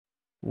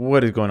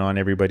What is going on,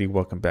 everybody?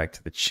 Welcome back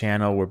to the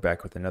channel. We're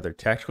back with another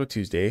Tactical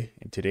Tuesday,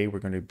 and today we're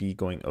going to be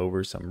going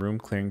over some room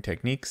clearing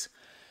techniques.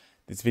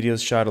 This video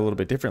is shot a little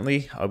bit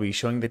differently. I'll be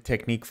showing the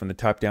technique from the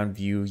top-down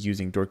view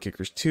using Door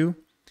Kickers 2,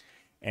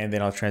 and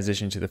then I'll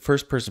transition to the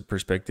first-person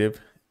perspective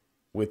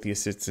with the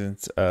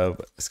assistance of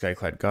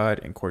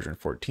Skycladgod and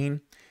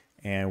Corjaran14,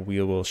 and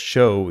we will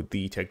show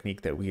the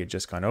technique that we had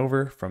just gone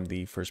over from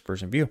the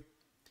first-person view.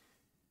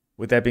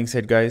 With that being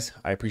said, guys,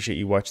 I appreciate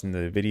you watching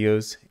the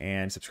videos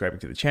and subscribing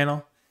to the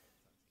channel.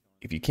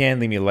 If you can,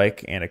 leave me a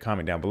like and a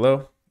comment down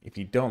below. If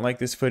you don't like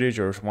this footage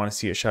or want to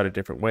see it shot a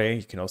different way,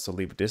 you can also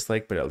leave a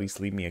dislike, but at least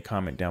leave me a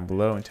comment down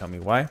below and tell me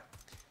why.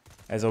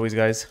 As always,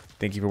 guys,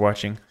 thank you for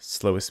watching.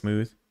 Slow is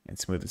smooth and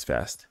smooth is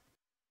fast.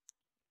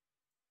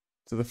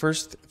 So the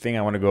first thing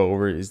I want to go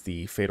over is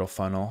the fatal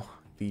funnel.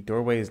 The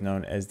doorway is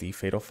known as the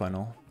fatal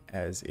funnel,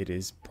 as it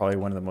is probably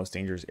one of the most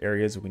dangerous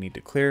areas we need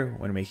to clear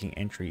when making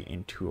entry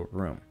into a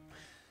room.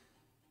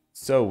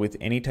 So with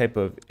any type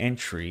of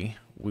entry,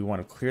 we want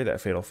to clear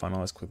that fatal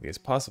funnel as quickly as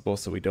possible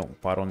so we don't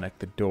bottleneck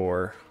the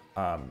door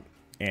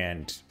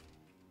and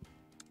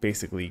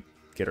basically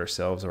get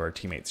ourselves or our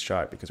teammates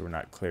shot because we're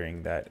not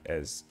clearing that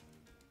as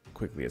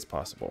quickly as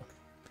possible.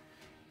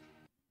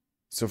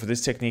 So for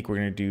this technique, we're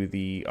going to do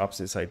the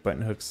opposite side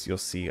button hooks. You'll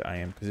see I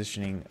am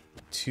positioning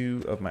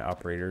 2 of my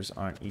operators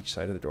on each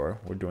side of the door.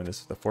 We're doing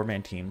this with a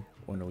 4-man team.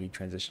 When we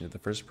transition to the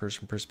first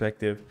person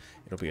perspective,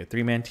 it'll be a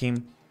 3-man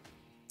team.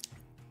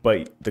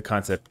 But the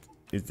concept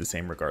is the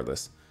same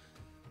regardless.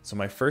 So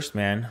my first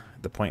man,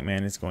 the point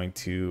man, is going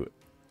to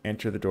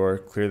enter the door,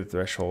 clear the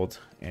threshold,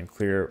 and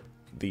clear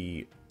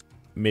the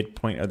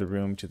midpoint of the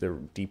room to the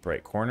deep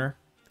right corner.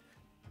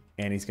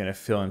 And he's going to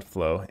fill and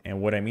flow.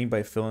 And what I mean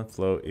by fill and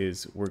flow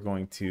is we're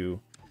going to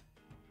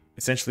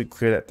essentially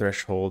clear that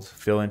threshold,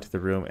 fill into the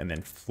room, and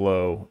then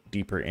flow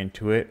deeper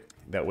into it.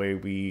 That way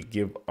we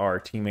give our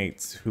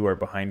teammates who are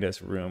behind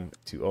us room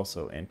to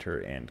also enter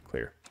and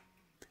clear.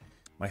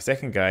 My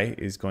second guy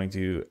is going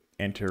to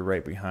enter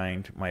right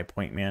behind my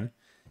point man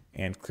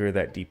and clear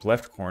that deep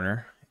left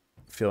corner,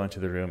 fill into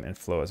the room, and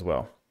flow as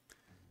well.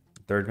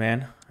 Third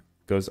man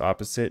goes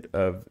opposite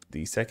of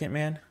the second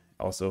man,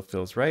 also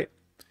fills right.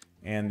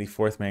 And the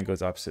fourth man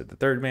goes opposite the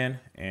third man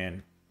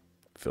and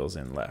fills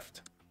in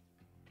left.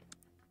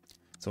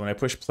 So when I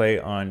push play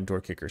on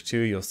Door Kickers 2,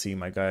 you'll see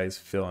my guys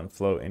fill and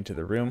flow into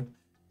the room.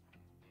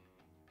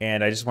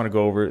 And I just want to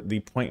go over,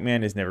 the point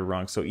man is never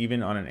wrong. So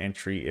even on an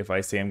entry, if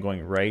I say I'm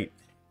going right,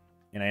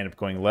 and I end up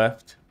going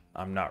left,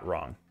 I'm not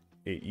wrong.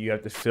 You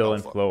have to fill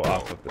and flow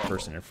off of the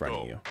person in front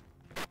of you.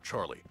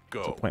 Charlie,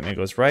 go. So point man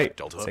goes right,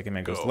 Delta, second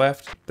man goes go.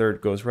 left, third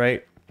goes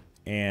right,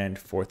 and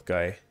fourth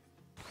guy.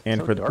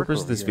 And for the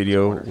purpose of this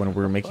video, when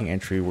we're making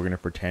entry, we're going to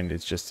pretend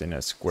it's just in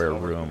a square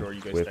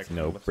room with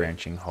no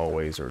branching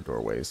hallways or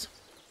doorways.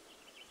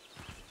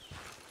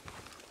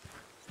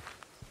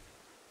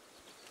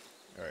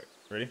 All right,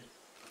 ready?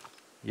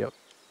 Yep.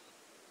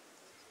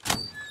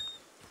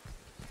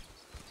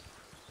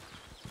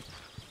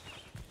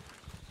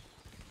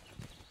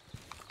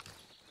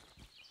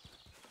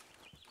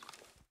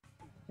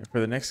 For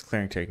the next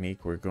clearing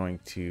technique, we're going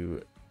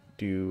to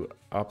do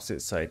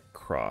opposite side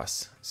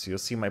cross. So you'll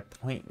see my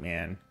point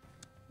man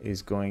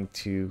is going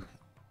to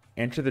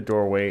enter the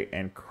doorway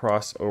and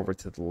cross over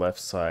to the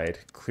left side,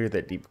 clear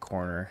that deep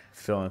corner,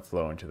 fill and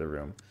flow into the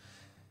room.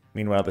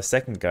 Meanwhile, the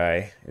second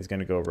guy is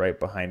going to go right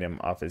behind him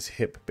off his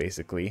hip,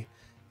 basically,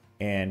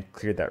 and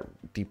clear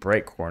that deep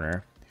right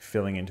corner,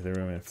 filling into the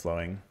room and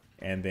flowing.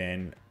 And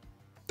then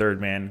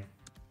third man,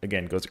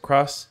 again, goes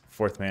across.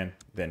 Fourth man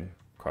then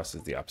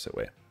crosses the opposite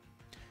way.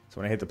 So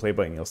when I hit the play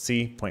button, you'll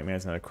see point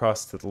man's going to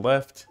cross to the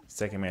left,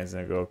 second man's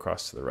going to go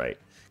across to the right,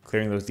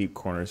 clearing those deep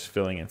corners,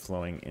 filling and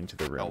flowing into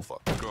the room. Alpha,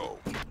 go.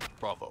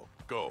 Bravo,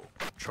 go.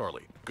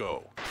 Charlie,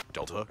 go.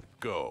 Delta,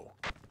 go.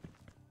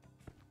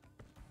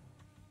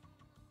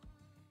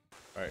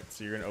 All right,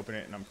 so you're going to open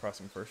it and I'm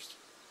crossing first.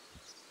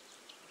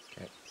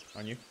 Okay.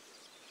 On you.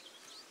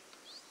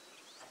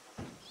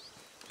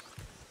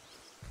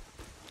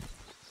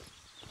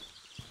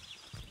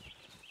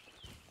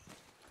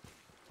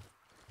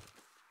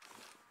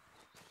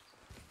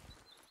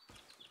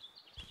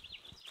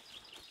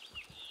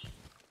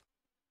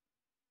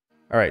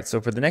 All right,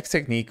 so for the next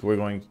technique, we're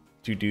going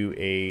to do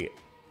a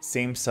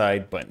same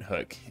side button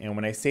hook. And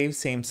when I say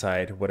same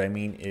side, what I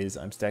mean is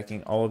I'm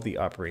stacking all of the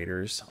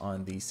operators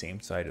on the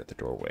same side of the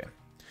doorway.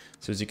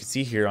 So as you can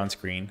see here on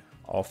screen,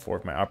 all 4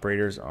 of my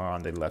operators are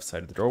on the left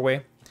side of the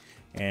doorway.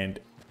 And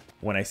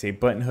when I say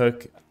button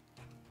hook,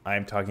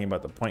 I'm talking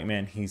about the point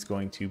man. He's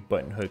going to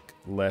button hook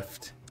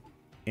left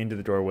into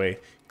the doorway,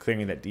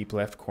 clearing that deep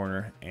left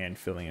corner and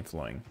filling and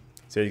flowing.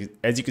 So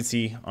as you can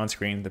see on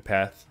screen, the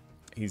path,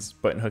 he's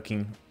button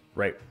hooking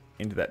right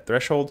into that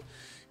threshold,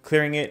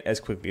 clearing it as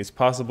quickly as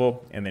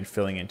possible, and then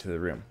filling into the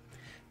room.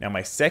 Now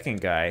my second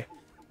guy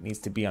needs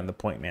to be on the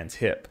point man's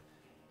hip.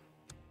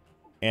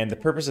 And the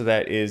purpose of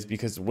that is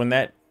because when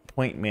that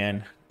point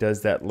man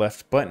does that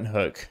left button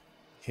hook,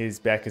 his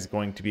back is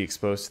going to be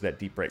exposed to that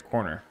deep right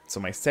corner. So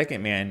my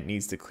second man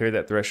needs to clear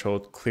that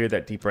threshold, clear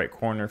that deep right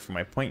corner for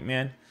my point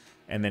man,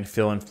 and then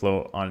fill and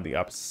flow on the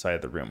opposite side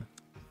of the room.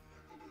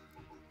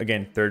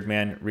 Again, third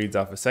man reads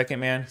off a second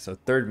man, so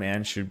third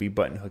man should be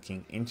button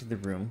hooking into the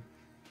room,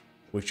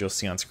 which you'll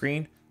see on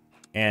screen.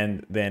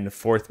 And then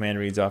fourth man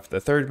reads off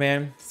the third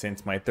man.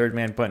 Since my third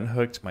man button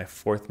hooked, my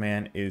fourth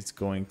man is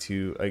going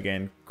to,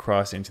 again,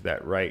 cross into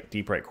that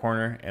deep right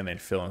corner and then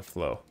fill and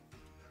flow.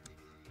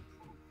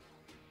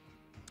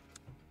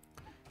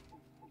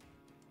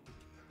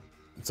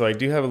 So I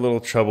do have a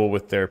little trouble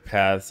with their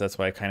paths. That's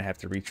why I kind of have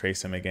to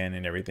retrace them again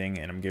and everything.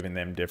 And I'm giving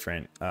them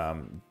different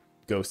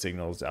go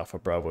signals, Alpha,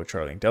 Bravo,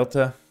 Charlie, and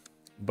Delta.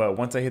 But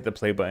once I hit the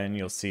play button,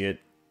 you'll see it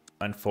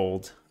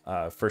unfold.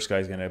 First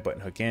guy's going to button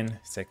hook in.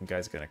 Second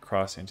guy's going to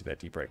cross into that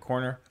deep right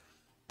corner.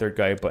 Third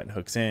guy button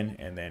hooks in.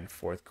 And then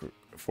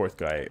fourth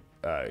guy,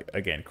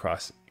 again,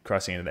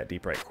 crossing into that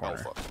deep right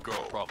corner. Alpha,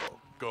 go. Bravo,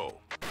 go.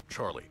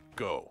 Charlie,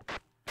 go.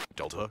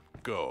 Delta,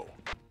 go.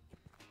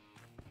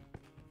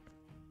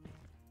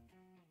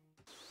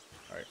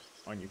 All right,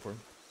 on you, Ford.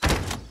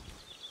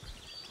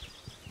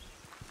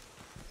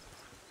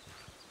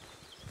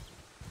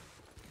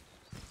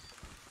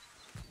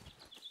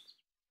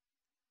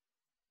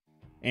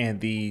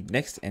 And the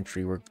next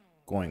entry we're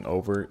going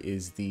over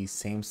is the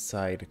same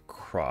side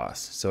cross.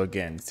 So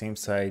again, same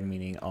side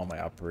meaning all my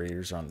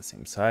operators are on the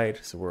same side.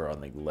 So we're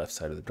on the left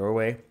side of the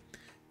doorway.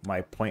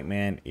 My point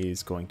man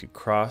is going to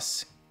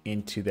cross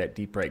into that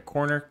deep right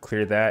corner,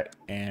 clear that,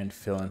 and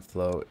fill and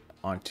flow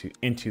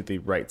into the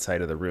right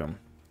side of the room.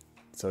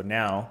 So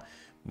now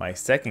my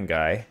second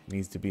guy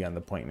needs to be on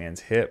the point man's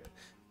hip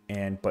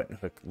and button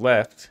hook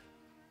left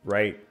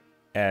right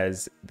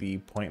as the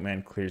point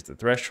man clears the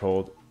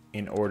threshold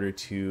in order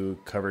to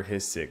cover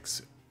his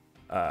 6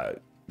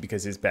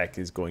 because his back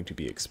is going to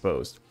be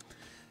exposed.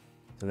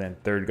 So then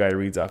third guy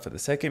reads off of the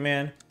second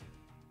man,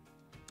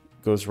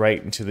 goes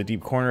right into the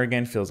deep corner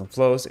again, fills and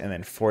flows, and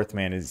then fourth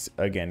man is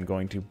again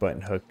going to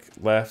button hook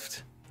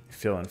left,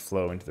 fill and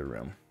flow into the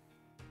room.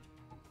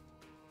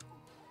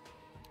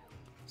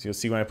 So you'll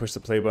see when I push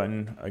the play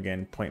button,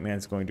 again, point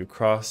man's going to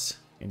cross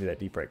into that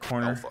deep right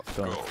corner, Alpha,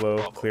 fill and go. flow,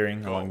 Bravo,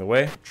 clearing go. along the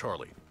way,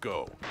 Charlie,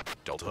 go.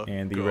 Delta,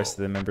 and the go. rest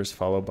of the members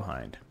follow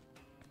behind.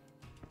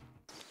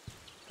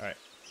 All right,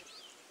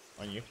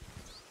 on you.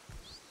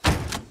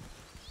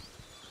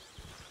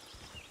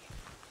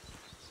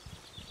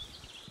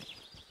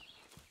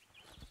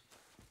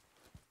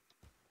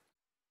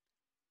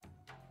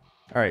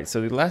 All right, so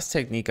the last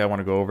technique I want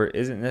to go over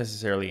isn't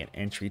necessarily an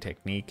entry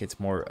technique. It's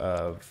more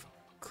of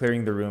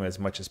clearing the room as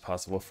much as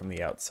possible from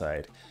the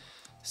outside.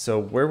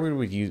 So where we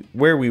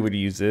would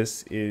use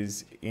this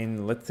is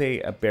in, let's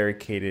say, a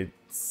barricaded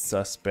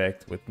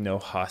suspect with no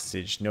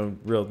hostage, no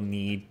real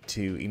need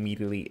to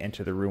immediately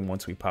enter the room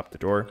once we pop the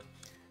door.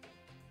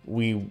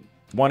 We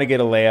want to get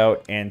a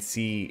layout and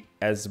see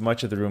as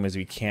much of the room as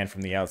we can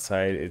from the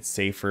outside. It's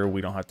safer.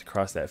 We don't have to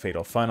cross that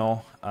fatal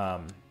funnel,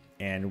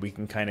 and we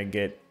can kind of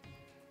get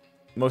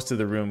most of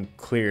the room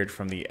cleared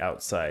from the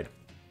outside.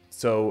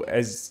 So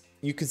as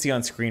you can see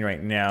on screen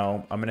right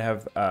now, I'm gonna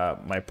have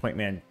my point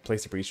man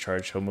place a breach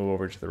charge. He'll move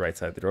over to the right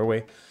side of the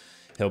doorway.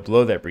 He'll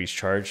blow that breach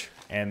charge,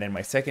 and then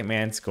my second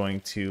man's going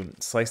to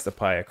slice the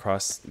pie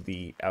across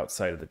the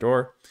outside of the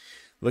door,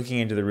 looking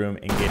into the room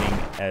and getting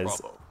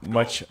as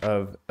much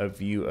of a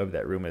view of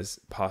that room as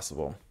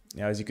possible.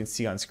 Now, as you can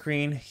see on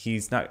screen,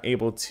 he's not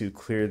able to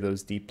clear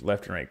those deep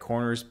left and right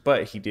corners,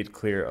 but he did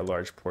clear a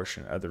large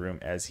portion of the room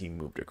as he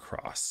moved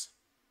across.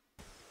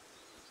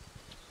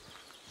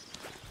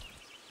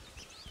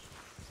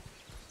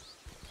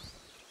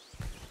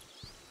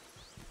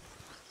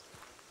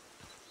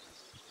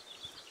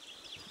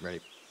 Ready.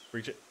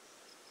 Breach it.